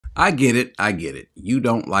I get it. I get it. You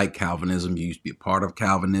don't like Calvinism. You used to be a part of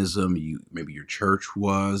Calvinism. Maybe your church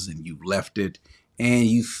was, and you left it, and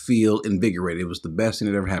you feel invigorated. It was the best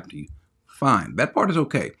thing that ever happened to you. Fine. That part is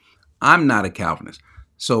okay. I'm not a Calvinist.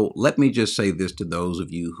 So let me just say this to those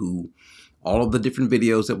of you who, all of the different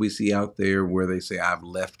videos that we see out there where they say I've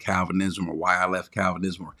left Calvinism or why I left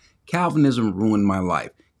Calvinism or Calvinism ruined my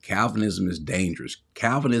life. Calvinism is dangerous.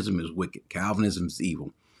 Calvinism is wicked. Calvinism is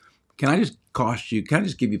evil. Can I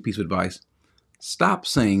just give you a piece of advice? Stop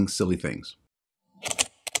saying silly things.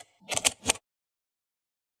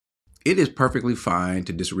 It is perfectly fine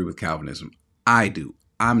to disagree with Calvinism. I do.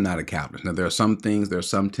 I'm not a Calvinist. Now, there are some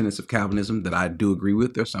tenets of Calvinism that I do agree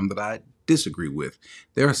with. There are some that I disagree with.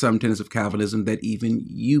 There are some tenets of Calvinism that even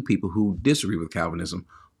you people who disagree with Calvinism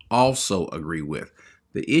also agree with.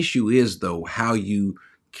 The issue is, though, how you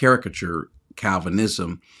caricature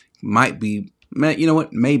Calvinism might be, you know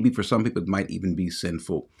what, maybe for some people it might even be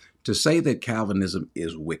sinful. To say that Calvinism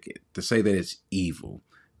is wicked, to say that it's evil,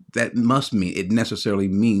 that must mean it necessarily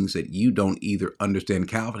means that you don't either understand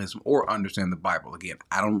Calvinism or understand the Bible. Again,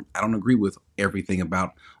 I don't agree with everything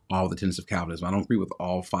about all the tenets of Calvinism. I don't agree with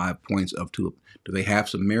all 5 points of TULIP. Do they have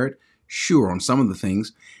some merit? Sure, on some of the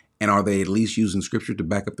things. And are they at least using scripture to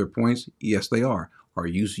back up their points? Yes, they are. Are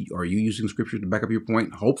you using scripture to back up your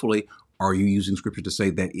point? Hopefully, are you using scripture to say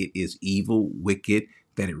that it is evil, wicked,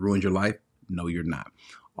 that it ruins your life? No, you're not.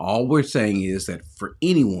 All we're saying is that for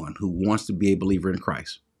anyone who wants to be a believer in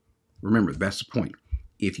Christ, remember, that's the point.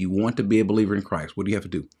 If you want to be a believer in Christ, what do you have to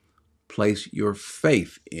do? Place your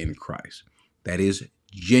faith in Christ. That is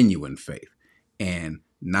genuine faith. And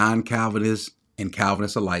non-Calvinists and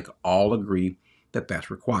Calvinists alike all agree that that's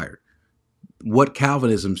required. What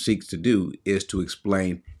Calvinism seeks to do is to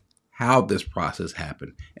explain how this process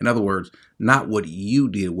happened. In other words, not what you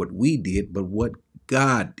did, what we did, but what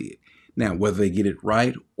God did. Now, whether they get it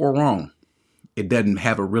right or wrong, it doesn't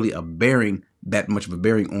have that much of a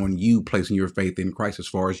bearing on you placing your faith in Christ as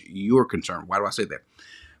far as you're concerned. Why do I say that?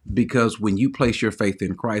 Because when you place your faith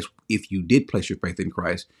in Christ, if you did place your faith in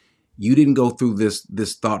Christ, you didn't go through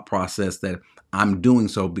this thought process that I'm doing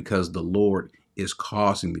so because the Lord is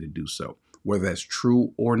causing me to do so. Whether that's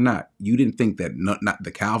true or not, you didn't think that. Not the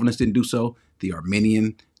Calvinists didn't do so, the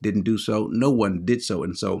Arminian didn't do so, no one did so.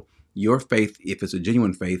 And so your faith, if it's a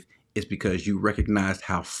genuine faith, is because you recognized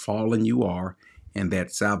how fallen you are and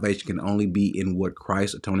that salvation can only be in what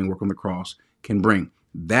Christ's atoning work on the cross can bring.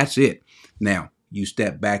 That's it. Now, you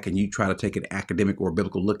step back and you try to take an academic or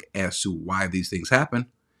biblical look as to why these things happen.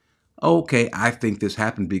 Okay, I think this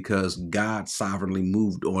happened because God sovereignly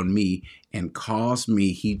moved on me and caused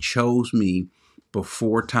me, he chose me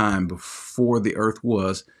before time, before the earth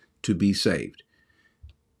was, to be saved.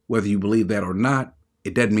 Whether you believe that or not,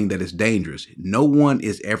 it doesn't mean that it's dangerous. No one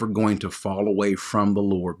is ever going to fall away from the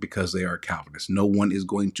Lord because they are a Calvinist. No one is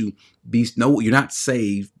going to you're not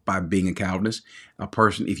saved by being a Calvinist. A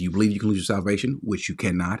person, if you believe you can lose your salvation, which you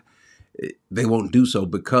cannot, they won't do so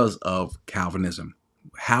because of Calvinism.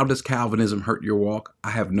 How does Calvinism hurt your walk? I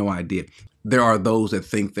have no idea. There are those that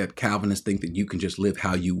think that Calvinists think that you can just live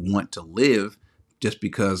how you want to live just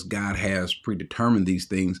because God has predetermined these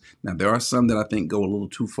things. Now, there are some that I think go a little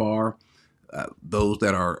too far. Those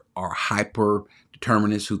that are hyper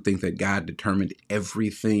determinists who think that God determined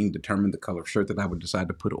everything, determined the color of shirt that I would decide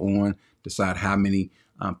to put on, decide how many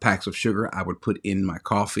packs of sugar I would put in my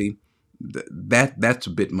coffee. That's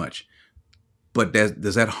a bit much. But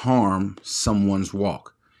does that harm someone's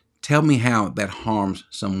walk? Tell me how that harms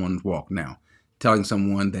someone's walk now. Telling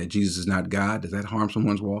someone that Jesus is not God, does that harm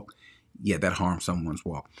someone's walk? Yeah, that harms someone's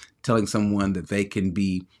walk. Telling someone that they can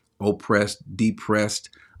be oppressed, depressed,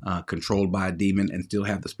 controlled by a demon and still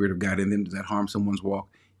have the Spirit of God in them, does that harm someone's walk?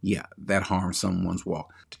 Yeah, that harms someone's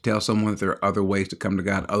walk. To tell someone that there are other ways to come to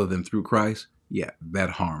God other than through Christ, yeah,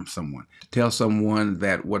 that harms someone. To tell someone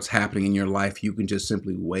that what's happening in your life, you can just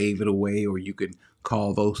simply wave it away or you can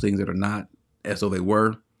call those things that are not as though they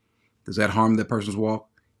were, does that harm that person's walk?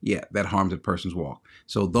 Yeah, that harms a person's walk.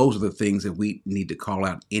 So those are the things that we need to call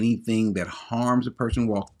out. Anything that harms a person's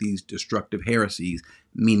walk, these destructive heresies,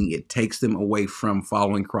 meaning it takes them away from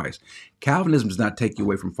following Christ. Calvinism does not take you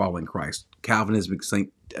away from following Christ. Calvinism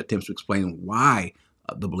attempts to explain why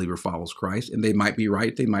the believer follows Christ, and they might be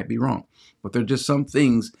right, they might be wrong. But there are just some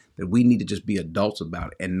things that we need to just be adults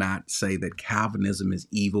about and not say that Calvinism is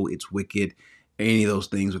evil, it's wicked, any of those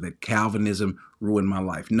things, or that Calvinism ruined my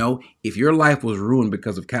life. No, if your life was ruined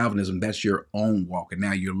because of Calvinism, that's your own walk, and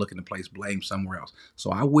now you're looking to place blame somewhere else.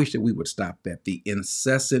 So I wish that we would stop that. The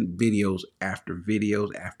incessant videos after videos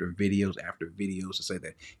after videos after videos to say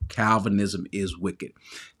that Calvinism is wicked.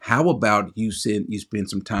 How about you spend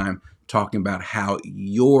some time talking about how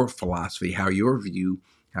your philosophy, how your view,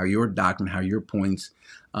 how your doctrine, how your points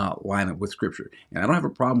line up with Scripture. And I don't have a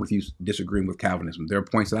problem with you disagreeing with Calvinism. There are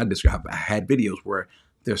points that I disagree. I had videos where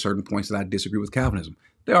there are certain points that I disagree with Calvinism.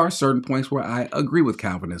 There are certain points where I agree with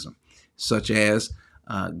Calvinism, such as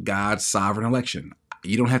God's sovereign election.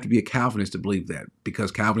 You don't have to be a Calvinist to believe that,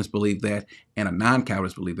 because Calvinists believe that and a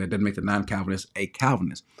non-Calvinist believe that. It doesn't make the non-Calvinist a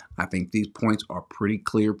Calvinist. I think these points are pretty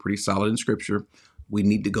clear, pretty solid in Scripture. We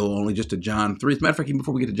need to go only just to John 3. As a matter of fact, even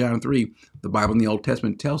before we get to John 3, the Bible in the Old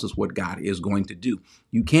Testament tells us what God is going to do.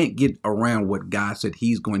 You can't get around what God said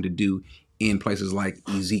he's going to do in places like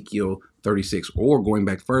Ezekiel 36, or going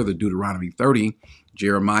back further, Deuteronomy 30,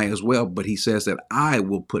 Jeremiah as well. But he says that I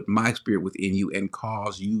will put my spirit within you and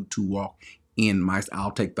cause you to walk in my,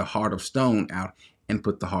 I'll take the heart of stone out and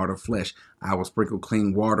put the heart of flesh. I will sprinkle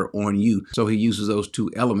clean water on you. So he uses those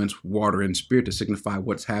two elements, water and spirit, to signify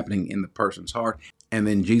what's happening in the person's heart. And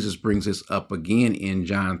then Jesus brings this up again in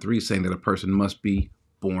John 3, saying that a person must be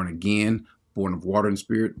born again, born of water and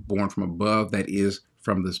spirit, born from above, that is,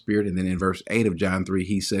 from the Spirit. And then in verse 8 of John 3,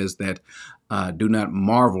 he says that do not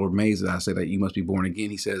marvel or amaze that I say that you must be born again.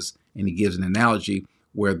 He says, and he gives an analogy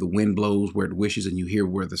where the wind blows where it wishes and you hear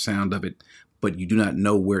where the sound of it, but you do not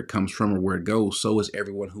know where it comes from or where it goes. So is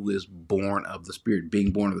everyone who is born of the Spirit.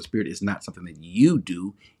 Being born of the Spirit is not something that you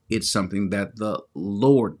do. It's something that the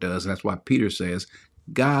Lord does. And that's why Peter says,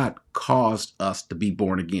 God caused us to be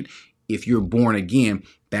born again. If you're born again,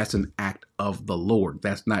 that's an act of the Lord.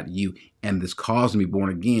 That's not you. And this causing to be born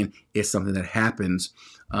again is something that happens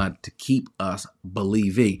to keep us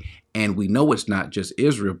believing. And we know it's not just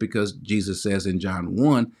Israel, because Jesus says in John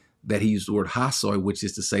 1 that he used the word hasoi, which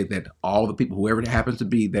is to say that all the people, whoever it happens to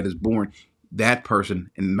be that is born, that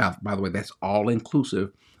person, and by the way, that's all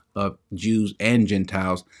inclusive of Jews and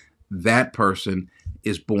Gentiles, that person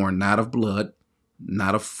is born not of blood,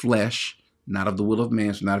 not of flesh, not of the will of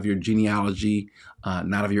man, so not of your genealogy,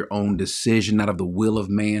 not of your own decision, not of the will of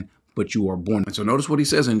man, but you are born. And so notice what he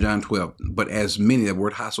says in John 12. But as many, that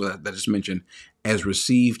word haso that I just mentioned, as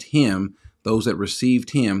received him, those that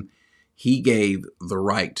received him, he gave the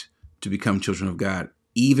right to become children of God,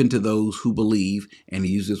 even to those who believe. And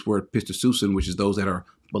he uses this word pistasusin, which is those that are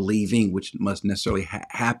believing, which must necessarily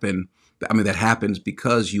happen. I mean, that happens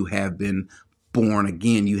because you have been born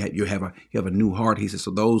again. You have a new heart. He says,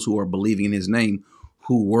 so those who are believing in his name,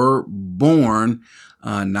 who were born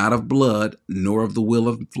not of blood, nor of the will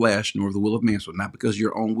of flesh, nor of the will of man. So not because of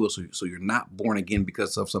your own will. So you're not born again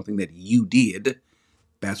because of something that you did.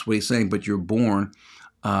 That's what he's saying. But you're born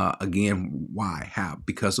again. Why? How?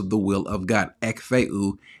 Because of the will of God.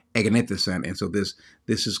 Ektheu egenethesan. And so this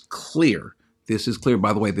is clear. This is clear.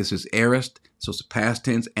 By the way, this is aorist. So it's a past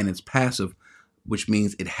tense and it's passive, which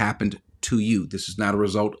means it happened to you. This is not a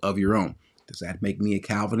result of your own. Does that make me a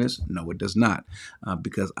Calvinist? No, it does not,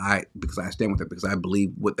 because I stand with it, because I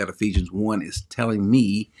believe what that Ephesians 1 is telling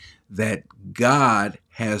me, that God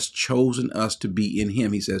has chosen us to be in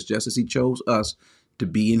him. He says, just as he chose us to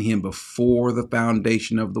be in him before the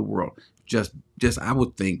foundation of the world. Just I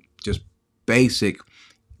would think, just basic,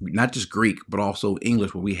 not just Greek, but also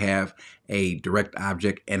English, where we have a direct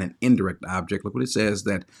object and an indirect object. Look what it says,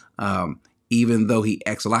 that even though he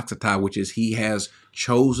exalaxata, which is he has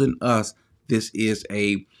chosen us, this is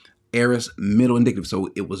a aorist middle indicative. So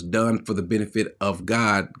it was done for the benefit of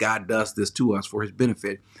God. God does this to us for his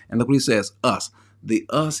benefit. And look what he says, us. The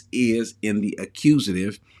us is in the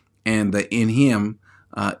accusative, and the in him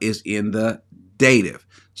is in the dative.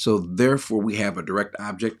 So therefore we have a direct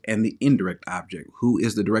object and the indirect object. Who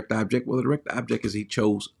is the direct object? Well, the direct object is he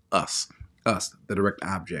chose us, the direct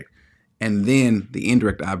object. And then the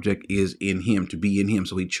indirect object is in him, to be in him.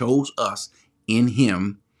 So he chose us in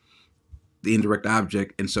him, the indirect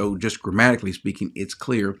object. And so just grammatically speaking, it's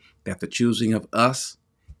clear that the choosing of us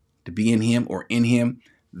to be in him or in him,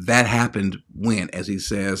 that happened when, as he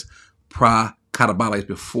says, pra katabales,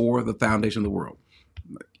 before the foundation of the world.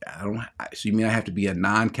 So you mean I have to be a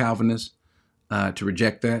non-Calvinist to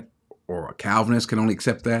reject that? Or a Calvinist can only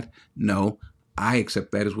accept that? No, I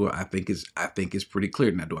accept that as well. I think it's pretty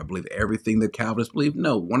clear. Now, do I believe everything that Calvinists believe?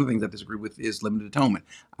 No. One of the things I disagree with is limited atonement.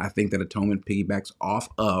 I think that atonement piggybacks off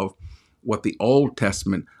of what the Old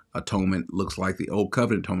Testament atonement looks like, the Old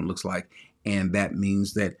Covenant atonement looks like, and that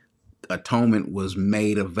means that atonement was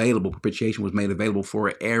made available, propitiation was made available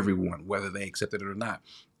for everyone, whether they accepted it or not.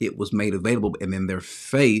 It was made available, and then their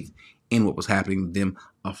faith in what was happening, them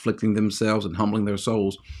afflicting themselves and humbling their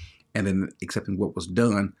souls, and then accepting what was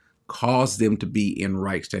done, caused them to be in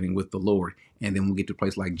right standing with the Lord. And then we get to a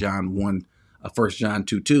place like John 1, 1 John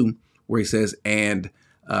 2:2, where he says, and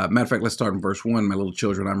Matter of fact, let's start in verse 1. My little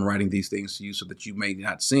children, I'm writing these things to you so that you may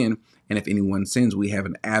not sin. And if anyone sins, we have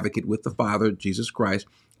an advocate with the Father, Jesus Christ,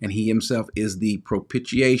 and he himself is the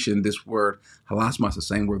propitiation. This word, halasmos, the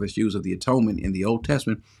same word that's used of the atonement in the Old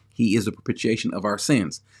Testament. He is the propitiation of our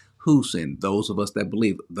sins. Who sinned? Those of us that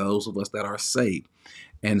believe, those of us that are saved.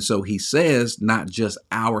 And so he says not just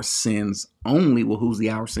our sins only. Well, who's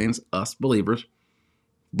the our sins? Us believers,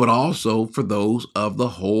 but also for those of the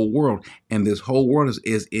whole world. And this whole world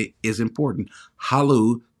is important.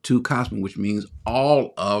 Halu to Cosmo, which means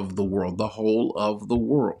all of the world, the whole of the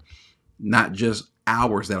world, not just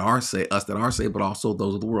ours that are saved, us that are saved, but also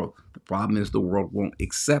those of the world. The problem is the world won't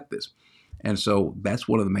accept this. And so that's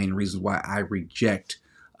one of the main reasons why I reject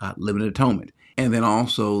limited atonement. And then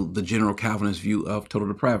also the general Calvinist view of total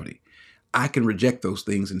depravity. I can reject those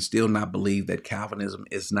things and still not believe that Calvinism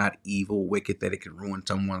is not evil, wicked, that it can ruin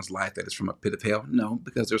someone's life, that it's from a pit of hell. No,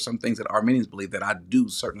 because there's some things that Arminians believe that I do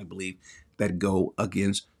certainly believe that go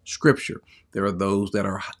against Scripture. There are those that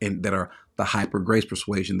are the hyper grace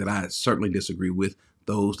persuasion that I certainly disagree with.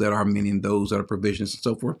 Those that are Arminian, those that are provisionists, and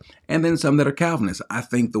so forth, and then some that are Calvinists. I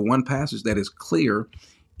think the one passage that is clear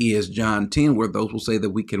is John 10, where those will say that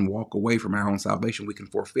we can walk away from our own salvation, we can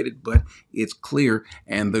forfeit it, but it's clear,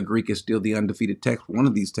 and the Greek is still the undefeated text. One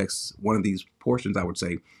of these texts, one of these portions, I would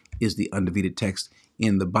say, is the undefeated text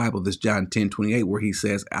in the Bible, this John 10:28, where he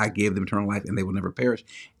says, I gave them eternal life and they will never perish.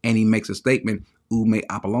 And he makes a statement, ume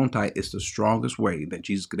apolontai, is the strongest way that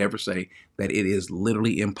Jesus could ever say that it is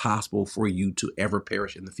literally impossible for you to ever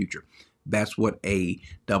perish in the future. That's what a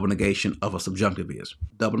double negation of a subjunctive is.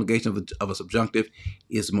 Double negation of a subjunctive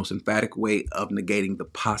is the most emphatic way of negating the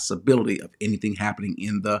possibility of anything happening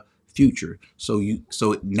in the future. So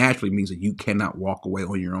it naturally means that you cannot walk away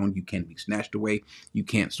on your own. You can't be snatched away. You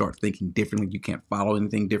can't start thinking differently. You can't follow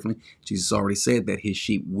anything differently. Jesus already said that his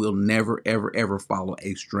sheep will never, ever, ever follow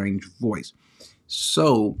a strange voice.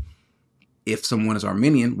 So if someone is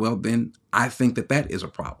Arminian, well, then I think that is a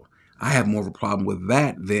problem. I have more of a problem with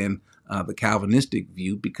that than the Calvinistic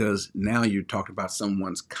view, because now you're talking about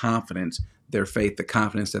someone's confidence, their faith, the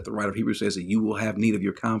confidence that the writer of Hebrews says that you will have need of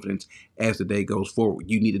your confidence as the day goes forward.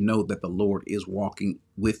 You need to know that the Lord is walking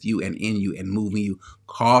with you and in you and moving you,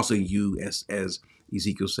 causing you, as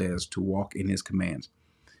Ezekiel says, to walk in his commands.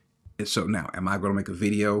 And so now, am I going to make a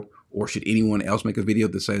video, or should anyone else make a video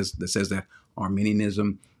that says that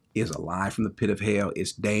Arminianism is a lie from the pit of hell,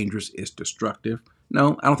 it's dangerous, it's destructive?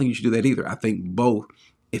 No, I don't think you should do that either. I think both,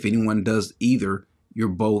 if anyone does either, you're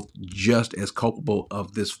both just as culpable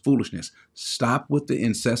of this foolishness. Stop with the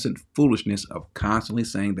incessant foolishness of constantly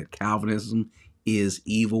saying that Calvinism is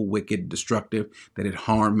evil, wicked, destructive, that it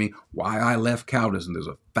harmed me. Why I left Calvinism. There's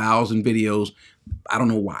 1,000 videos. I don't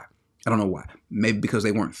know why. Maybe because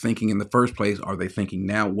they weren't thinking in the first place. Are they thinking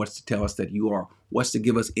now? What's to tell us that you are? What's to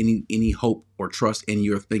give us any hope or trust in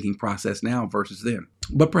your thinking process now versus then?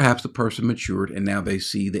 But perhaps the person matured and now they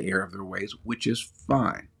see the error of their ways, which is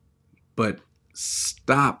fine. But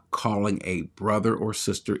stop calling a brother or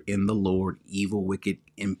sister in the Lord evil, wicked,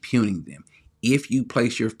 impugning them. If you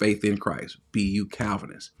place your faith in Christ, be you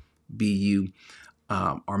Calvinist, be you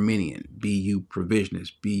Arminian, be you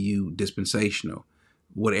provisionist, be you dispensational,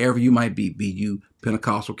 whatever you might be you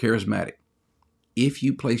Pentecostal, charismatic. If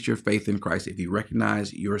you place your faith in Christ, if you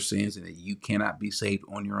recognize your sins and that you cannot be saved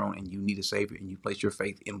on your own and you need a Savior, and you place your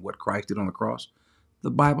faith in what Christ did on the cross,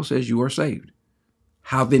 the Bible says you are saved.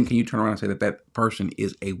 How then can you turn around and say that that person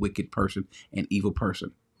is a wicked person, an evil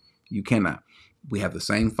person? You cannot. We have the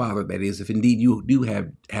same Father. That is, if indeed you do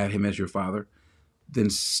have him as your Father, then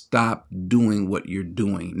stop doing what you're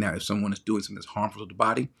doing. Now, if someone is doing something that's harmful to the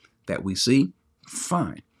body that we see,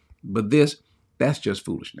 fine. But that's just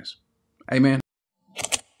foolishness. Amen.